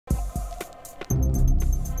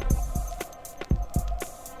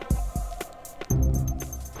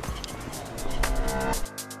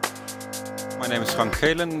name is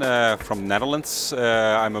Geelen from the Netherlands.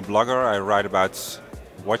 I'm a blogger. I write about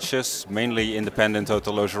watches, mainly independent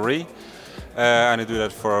horologerie. And I do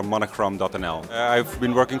that for monochrom.nl. I've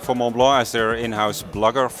been working for Montblanc as their in-house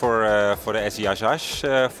blogger for the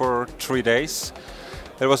SIHH for 3 days.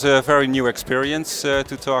 It was a very new experience to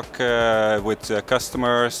talk with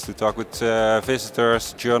customers, to talk with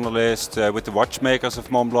visitors, journalists, with the watchmakers of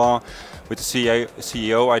Montblanc, with the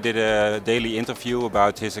CEO. I did a daily interview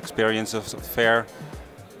about his experience of the fair.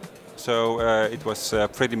 So it was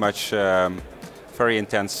pretty much very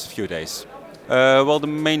intense few days. Well, the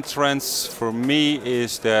main trends for me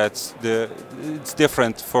is that it's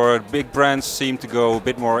different. For big brands seem to go a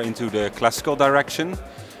bit more into the classical direction,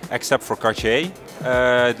 except for Cartier.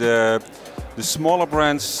 The smaller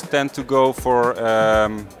brands tend to go for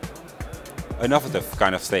innovative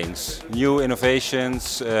kind of things, new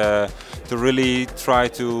innovations, to really try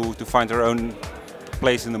to find their own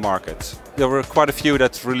place in the market. There were quite a few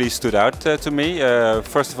that really stood out to me.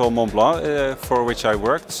 First of all, Montblanc, for which I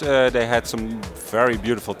worked. They had some very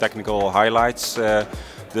beautiful technical highlights.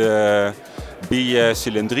 The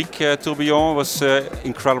bi-cylindrique tourbillon was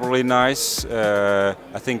incredibly nice. I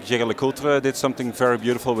think Geelen did something very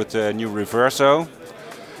beautiful with the new reverso.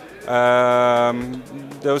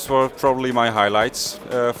 Those were probably my highlights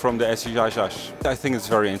from the SIHH. I think it's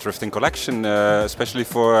a very interesting collection, especially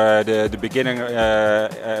for the beginning,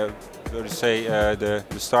 the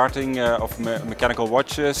starting of mechanical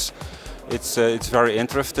watches. It's very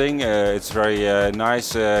interesting. It's very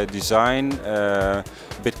nice design, a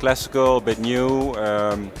bit classical, a bit new,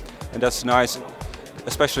 and that's nice.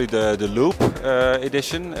 Especially the loop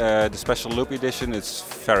edition, the special loop edition, it's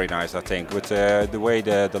very nice, I think, with the way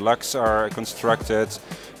the lugs are constructed,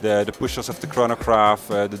 the pushers of the chronograph,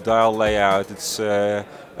 the dial layout. It's a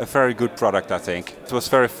very good product, I think. It was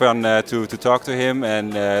very fun to talk to him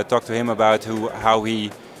and talk to him about how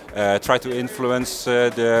he tried to influence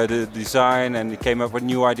the design, and he came up with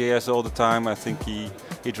new ideas all the time. I think he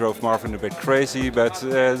drove Marvin a bit crazy, but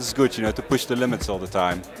it's good, you know, to push the limits all the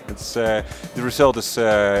time. It's the result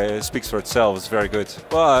speaks for itself. It's very good.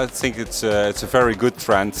 Well, I think it's a very good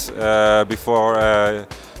trend.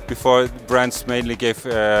 Before brands mainly gave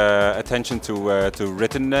attention to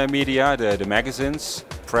written media, the magazines,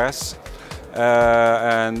 press,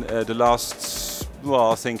 and the last,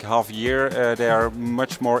 well, I think half year they are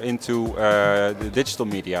much more into the digital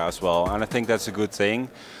media as well, and I think that's a good thing.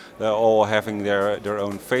 They're all having their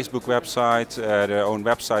own Facebook website. Their own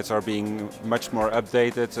websites are being much more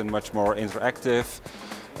updated and much more interactive.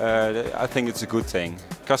 I think it's a good thing.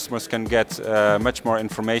 Customers can get much more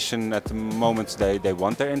information at the moment they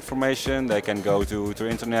want their information. They can go to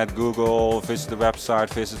internet, Google, visit the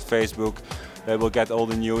website, visit Facebook. They will get all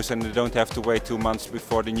the news, and they don't have to wait 2 months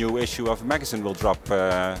before the new issue of a magazine will drop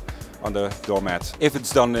on the doormat. If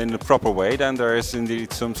it's done in the proper way, then there is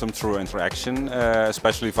indeed some true interaction,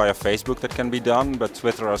 especially via Facebook that can be done, but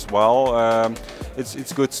Twitter as well.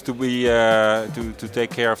 It's good to be to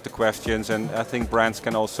take care of the questions, and I think brands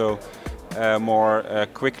can also more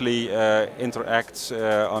quickly interact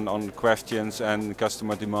on questions and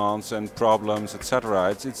customer demands and problems, etc.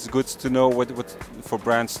 It's good to know for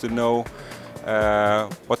brands to know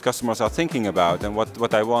what customers are thinking about and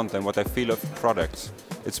what I want and what I feel of products.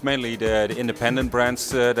 It's mainly the independent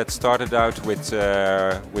brands that started out with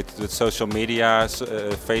social media,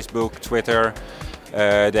 Facebook, Twitter.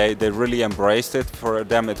 They really embraced it. For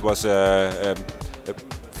them, it was a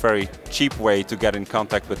very cheap way to get in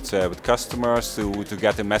contact with customers, to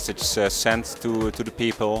get a message sent to the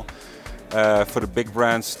people. For the big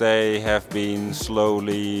brands, they have been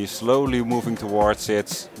slowly moving towards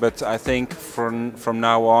it. But I think from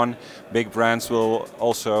now on, big brands will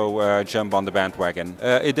also jump on the bandwagon.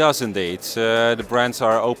 It does indeed. The brands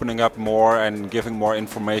are opening up more and giving more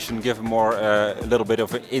information, giving more a little bit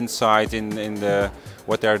of insight in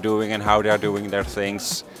what they're doing and how they're doing their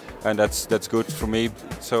things. And that's good for me.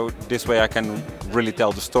 So this way I can really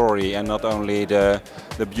tell the story, and not only the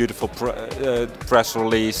beautiful press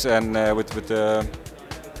release and with the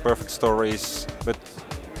perfect stories, but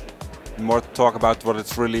more talk about what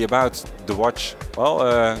it's really about, the watch.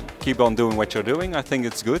 Well, keep on doing what you're doing. I think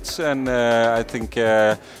it's good, and I think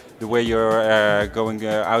the way you're going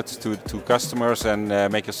out to customers and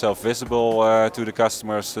make yourself visible to the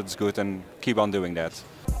customers, that's good, and keep on doing that.